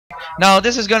No,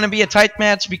 this is going to be a tight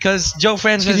match because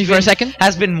Joefriends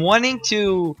has been wanting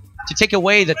to take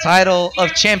away the title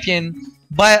of champion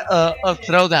of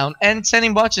Throwdown, and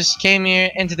Sanimbok just came here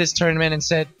into this tournament and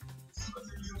said,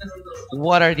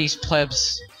 "What are these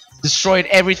plebs?" Destroyed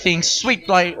everything, swept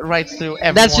right through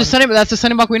everyone. That's the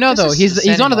Sanimbok we know, though.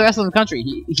 He's one of the rest of the country.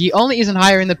 He only isn't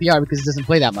higher in the PR because he doesn't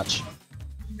play that much.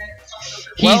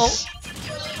 He's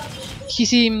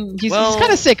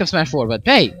kind of sick of Smash 4, but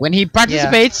hey, when he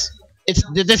participates,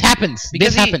 this happens.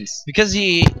 Because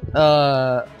he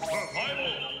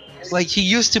he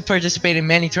used to participate in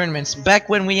many tournaments back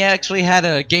when we actually had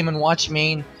a Game & Watch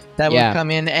main that would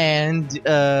come in and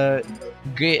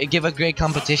give a great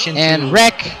competition and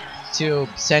wreck to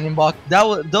Sanimbok.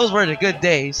 Those were the good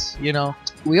days, you know.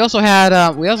 We also had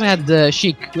the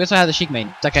Sheik. We also had the Sheik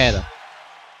main, Takeda.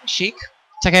 Sheik?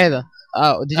 Takeda.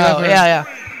 Oh, did you ever? Yeah.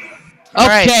 Okay,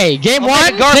 right. Game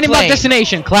 1, Sanimbok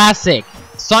Destination, classic.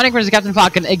 Sonic versus Captain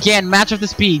Falcon, again, match of the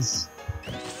speeds.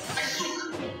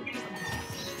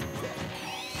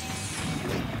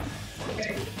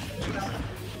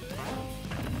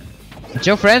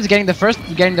 Joefriends getting the first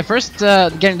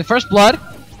blood.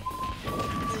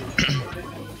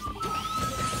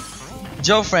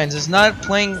 Joefriends is not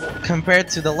playing compared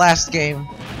to the last game.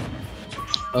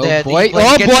 Oh boy!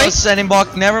 Oh boy!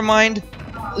 Sanimbok, never mind.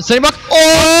 Sanimbok.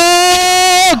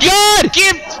 Oh God!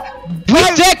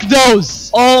 Protect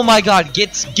those! Oh my God!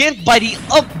 Gets gimped by the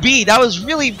up B. That was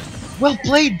really well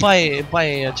played by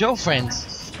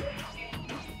Joefriends.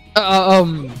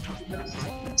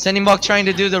 Sanimbok trying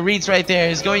to do the reads right there.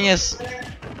 He's going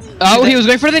Oh, he was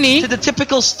going for the knee. To the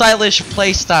typical stylish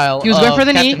play style. He was going for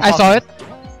the knee. I saw it.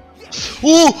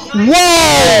 Ooh!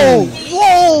 Whoa!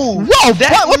 Whoa!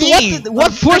 Whoa!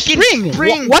 What poor spring?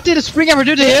 What did a spring ever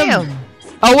do to him?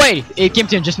 Oh wait, it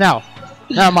gimped him just now.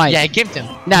 Never mind. Yeah, it gimped him.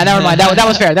 Nah, never mind. That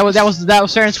was fair. That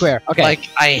was fair and square. Okay. Like,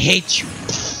 I hate you.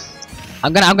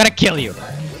 I'm gonna kill you.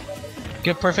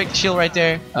 Good, perfect shield right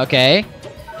there. Okay.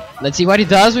 Let's see what he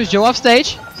does with Joe off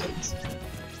stage.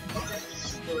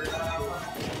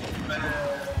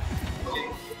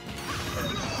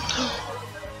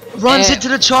 Runs into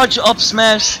the charge up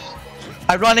smash.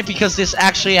 Ironic because this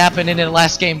actually happened in the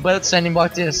last game, but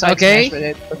Sanimbok did a side smash with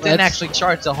it, but didn't actually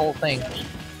charge the whole thing.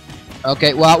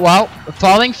 Okay, well,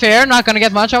 falling fair, not gonna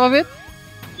get much out of it.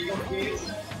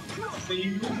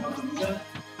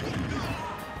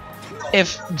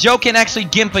 If Joe can actually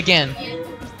gimp again,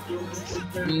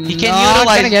 he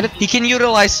can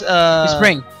utilize the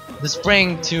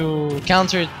spring to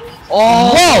counter.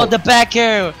 Oh, whoa! The back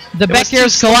air. The back air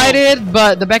is collided,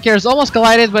 but the back air is almost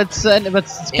collided. But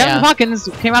Captain Falcon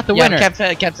came out the winner.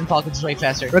 Captain Falcon's way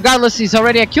faster. Regardless, he's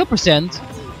already at kill percent.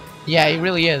 Yeah, he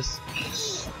really is.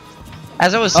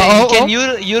 As I was saying, he can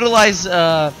utilize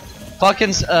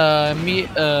Falcon's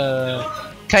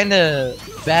kind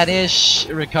of bad-ish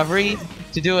recovery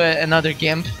to do another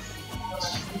gimp.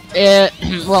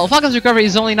 Well, Falcon's recovery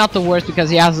is only not the worst because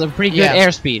he has a pretty good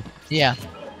airspeed. Yeah.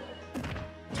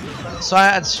 So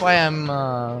that's why I'm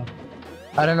I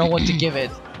don't know what to give it,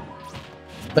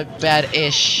 but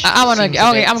bad-ish. I'm gonna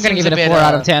give it a 4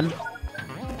 out of 10.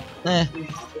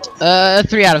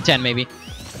 3 out of 10 maybe.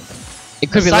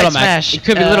 It could be Little Mac. It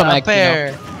could be Little Mac.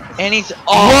 Anything.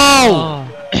 Oh!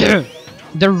 Whoa!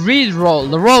 The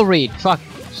roll read. Fuck.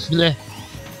 Blech.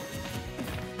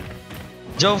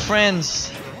 Joefriends.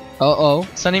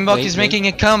 Sanimbok is making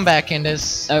a comeback in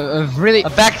this. A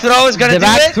back throw is gonna do it. The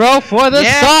back throw for the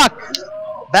stock.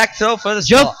 Back throw for the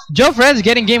stock. Joefriends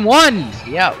getting game 1.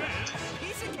 Yeah.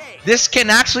 This can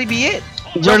actually be it.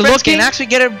 We're looking. Can actually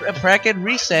get a bracket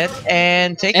reset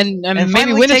and take and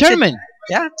maybe win a tournament.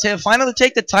 To finally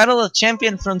take the title of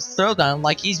champion from Throwdown,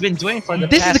 like he's been doing for the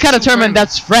past. This is the kind of tournament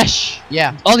that's fresh.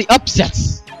 Yeah. All the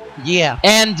upsets. Yeah.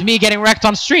 And me getting wrecked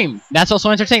on stream. That's also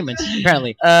entertainment,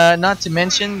 apparently. Not to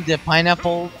mention the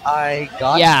pineapple I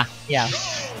got. Yeah. Yeah.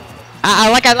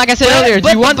 Like I said earlier,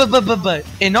 but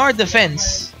in our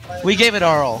defense, we gave it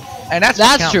our all, and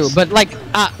that's true. But like,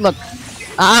 look,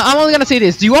 I'm only gonna say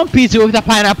this: do you want pizza with that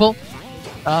pineapple?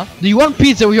 Do you want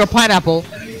pizza with your pineapple?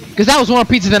 Because that was more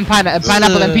pizza than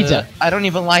pineapple than pizza. I don't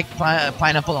even like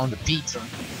pineapple on the pizza.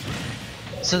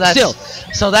 So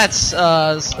that's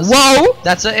whoa!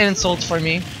 That's an insult for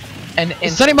me. And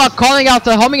Sanimbok calling out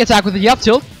the homing attack with the up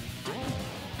tilt,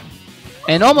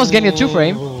 and almost getting a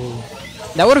 2-frame.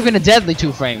 That would have been a deadly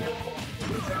 2-frame.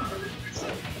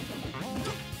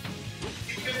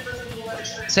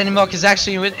 Sanimbok is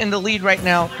actually in the lead right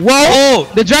now. Whoa!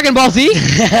 The Dragon Ball Z.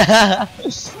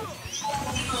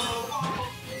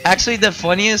 Actually, the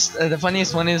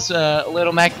funniest one is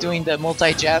Little Mac doing the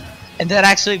multi-jab, and that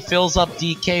actually fills up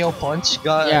the KO punch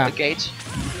gauge.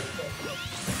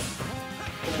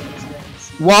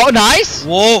 Whoa, nice.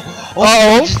 Whoa.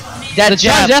 Oh, that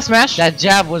jab smash. That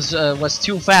jab was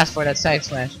too fast for that side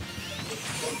smash.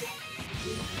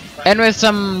 And with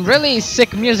some really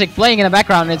sick music playing in the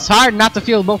background, it's hard not to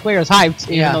feel both players hyped,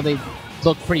 even though they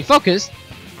look pretty focused.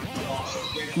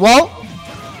 Whoa.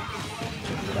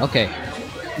 Okay.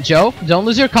 Joe, don't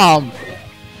lose your calm.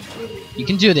 You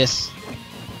can do this.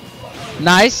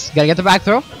 Nice. Gotta get the back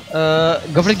throw.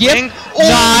 Go for the gift.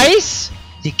 Nice.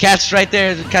 He catched right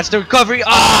there. Catch the recovery.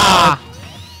 Ah!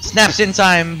 Snaps in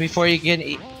time before you get.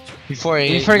 Before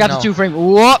he got the 2-frame.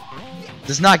 Whoa.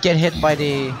 Does not get hit by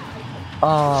the.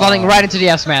 Falling right into the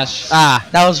F smash.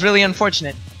 That was really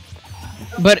unfortunate.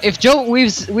 But if Joe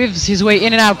weaves his way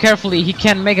in and out carefully, he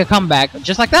can make a comeback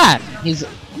just like that. He's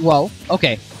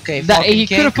okay. Okay, that he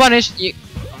could have punished.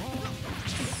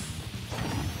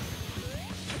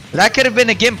 That could have been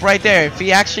a gimp right there if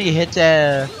he actually hit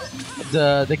the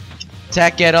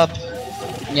attack get up.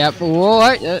 Yep.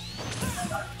 Whoa.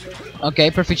 Okay,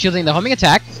 perfect shielding the homing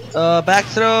attack. Back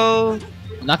throw.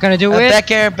 Not gonna do it. Back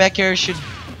air should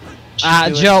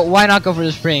Joe, why not go for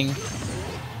the spring?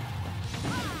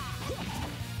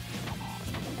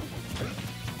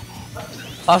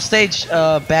 Off stage,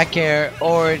 back air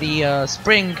or the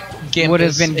spring gimp would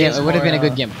have been a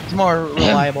good gimp. It's more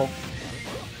reliable.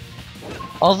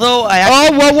 Although I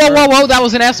whoa! That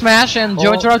was an F smash, and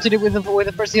Joe interrupted it with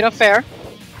the first hit of fair.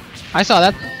 I saw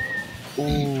that.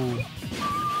 Ooh.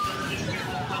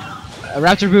 A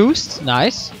Raptor boost,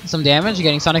 nice. Some damage,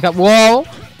 getting Sonic up. Whoa!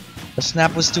 The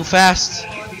snap was too fast.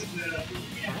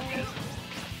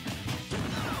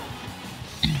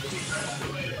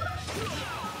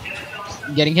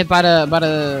 Getting hit by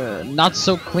the not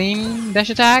so clean dash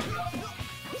attack.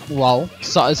 Wow!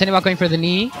 So Sanimbok going for the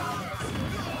knee.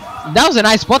 That was a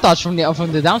nice spot dodge from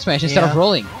the down smash instead of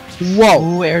rolling. Whoa!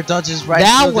 Ooh, air dodges right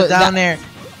through the down air.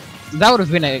 That would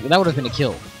have been a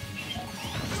kill.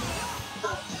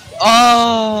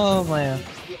 Oh man!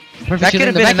 That could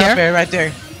have been enough air right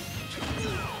there.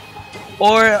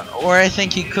 Or I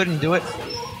think he couldn't do it.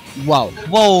 Wow!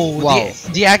 Whoa! Wow.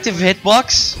 The active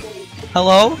hitbox.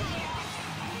 Hello.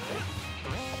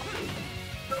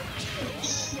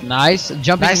 Nice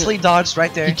jumping. Nicely dodged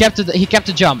right there. He kept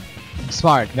the jump.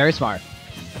 Smart, very smart.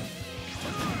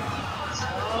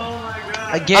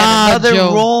 Again, another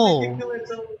roll.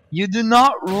 You do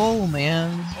not roll,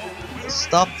 man.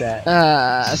 Stop that.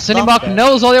 Sanimbok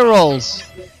knows all your rolls.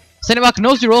 Sanimbok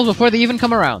knows your rolls before they even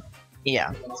come around.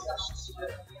 Yeah.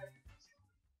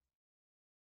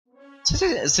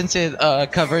 Since it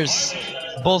covers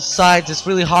both sides, it's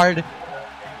really hard.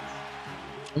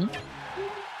 Hmm?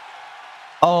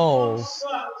 Oh.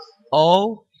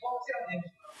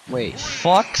 Wait.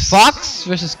 Fox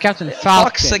versus Captain Falcon.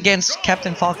 Fox against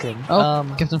Captain Falcon. Oh,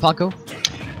 Captain Falco.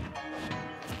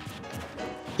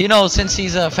 You know, since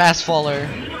he's a fast faller.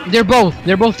 They're both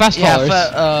fast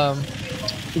fallers.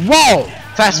 Whoa!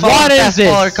 Fast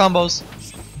faller combos.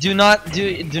 Do not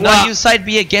use side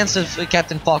B against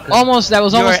Captain Falcon. That was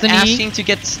almost the knee. You're asking to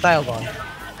get styled on.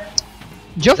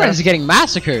 Joefriends is getting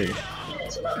massacred.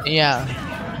 Yeah,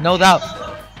 no doubt.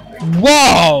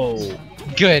 Whoa!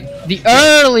 Good. The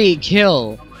early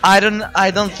kill. I don't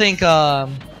think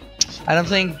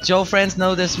Joefriends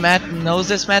knows this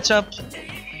matchup.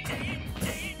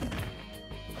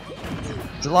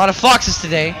 There's a lot of foxes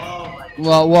today.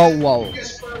 Whoa.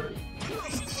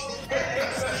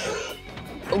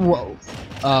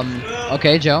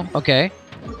 Okay, Joe. Okay.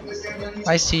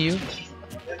 I see you.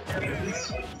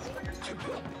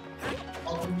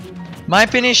 My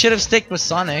opinion should have sticked with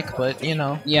Sonic, but you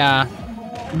know. Yeah.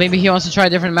 Maybe he wants to try a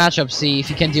different matchup, see if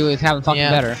he can do it with having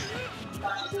Falcon better.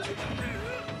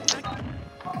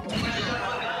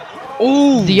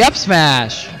 Ooh! The up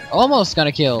smash! Almost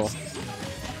gonna kill.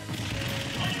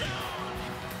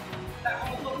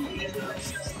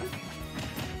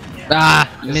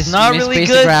 It's not really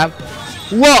good. Grab.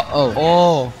 Whoa!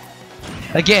 Oh.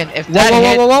 Again, if that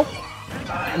hit... Whoa.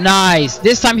 Nice.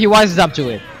 This time he wises up to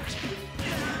it.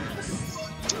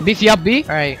 Beefy up B.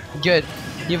 Alright, good.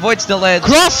 He avoids the ledge.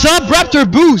 Cross up Raptor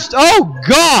boost! Oh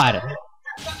god!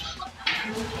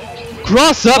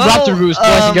 Cross up Raptor boost,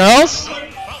 boys and girls!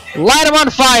 Light him on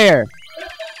fire!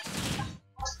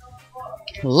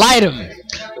 Light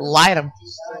him!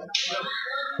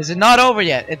 Is it not over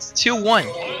yet? It's 2-1.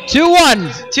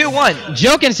 2-1!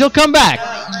 Joe can still come back.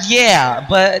 Yeah,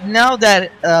 but now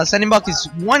that Sanimbok is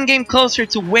one game closer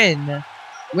to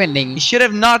winning, he should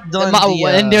have not done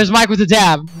and there's Mike with the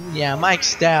dab. Yeah,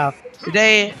 Mike's dab.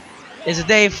 Today is a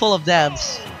day full of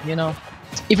dabs, you know.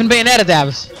 Even Bayonetta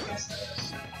dabs.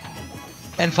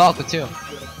 And Falco too.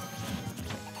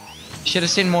 Should have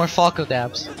seen more Falco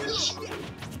dabs.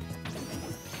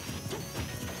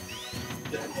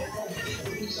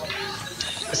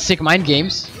 sick mind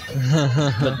games.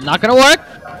 But not gonna work.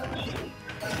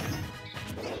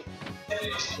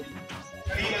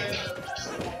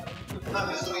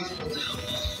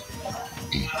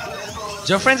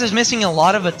 Joefriends is missing a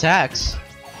lot of attacks.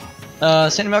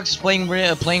 Sanimbok is playing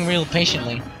real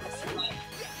patiently.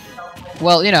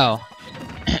 Well, you know,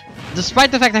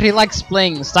 despite the fact that he likes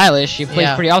playing stylish, he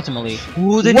plays pretty optimally.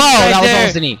 Ooh, the Whoa, that was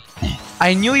almost the knee.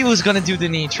 I knew he was gonna do the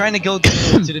knee, trying to go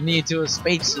to the knee to a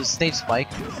stage spike.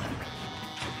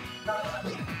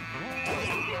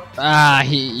 Ah,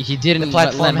 he didn't. The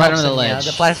platform right on the ledge.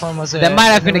 Yeah, the platform was that might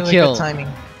have been really a kill. Good timing.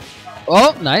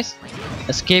 Oh, nice.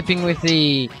 Escaping with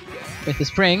the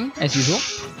spring as usual.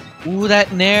 Ooh,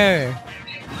 that nair.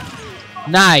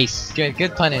 Nice.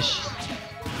 Good punish.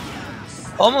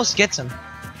 Almost gets him.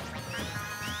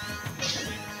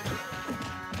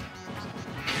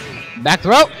 Back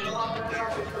throw.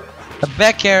 A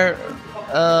back air.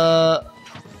 A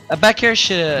back air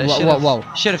should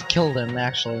have killed him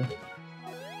actually.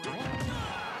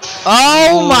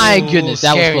 Oh Ooh, my goodness,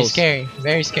 that was close. Scary,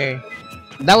 very scary.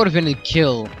 That would have been a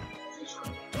kill.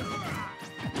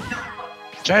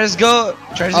 Try to go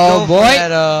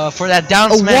for that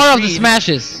down smash. War of the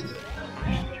smashes.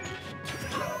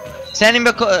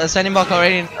 Sanimbok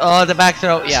already. Oh, the back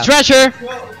throw. Yeah. Stretcher.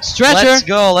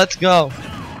 Let's go.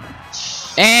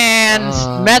 And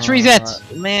match reset.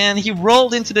 Man, he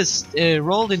rolled into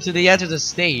the edge of the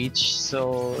stage,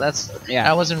 so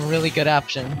that wasn't a really good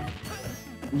option.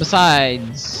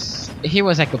 Besides, he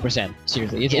was Echo percent.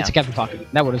 Seriously, it's a Captain Falcon.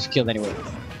 That would have killed anyway.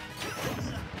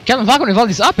 Captain Falcon with all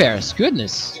these up airs.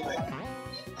 Goodness.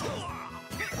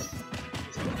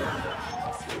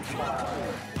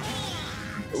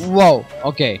 Whoa.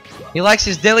 Okay. He likes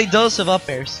his daily dose of up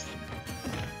airs.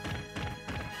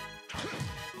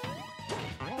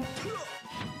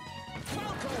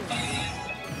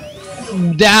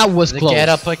 That was close. Get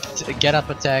up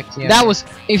attack. Yeah. That was,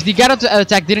 if the get up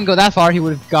attack didn't go that far, he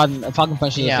would have gotten a Falcon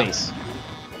punch in the face.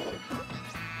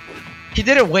 He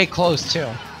did it way close too.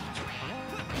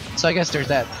 So I guess there's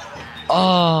that.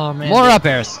 Oh man. More up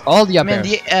airs. All the up airs.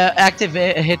 The active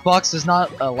hitbox does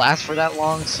not last for that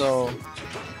long, so.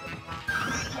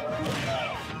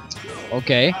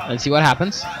 Okay, let's see what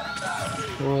happens.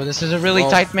 Ooh, this is a really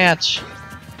tight match.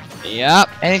 Yep.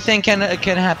 Anything can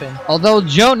happen. Although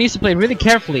Joe needs to play really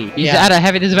carefully. He's at a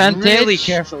heavy disadvantage. Really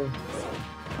carefully.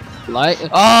 And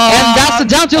that's the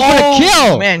down tilt for the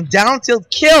kill! Man, down tilt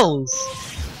kills!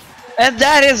 And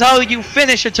that is how you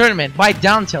finish a tournament, by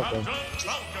down tilting.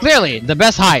 Clearly, the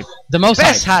best hype. The most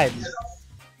hype.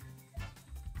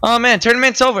 Oh man,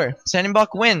 tournament's over.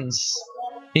 Sanimbok wins.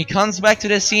 He comes back to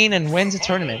the scene and wins the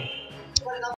tournament.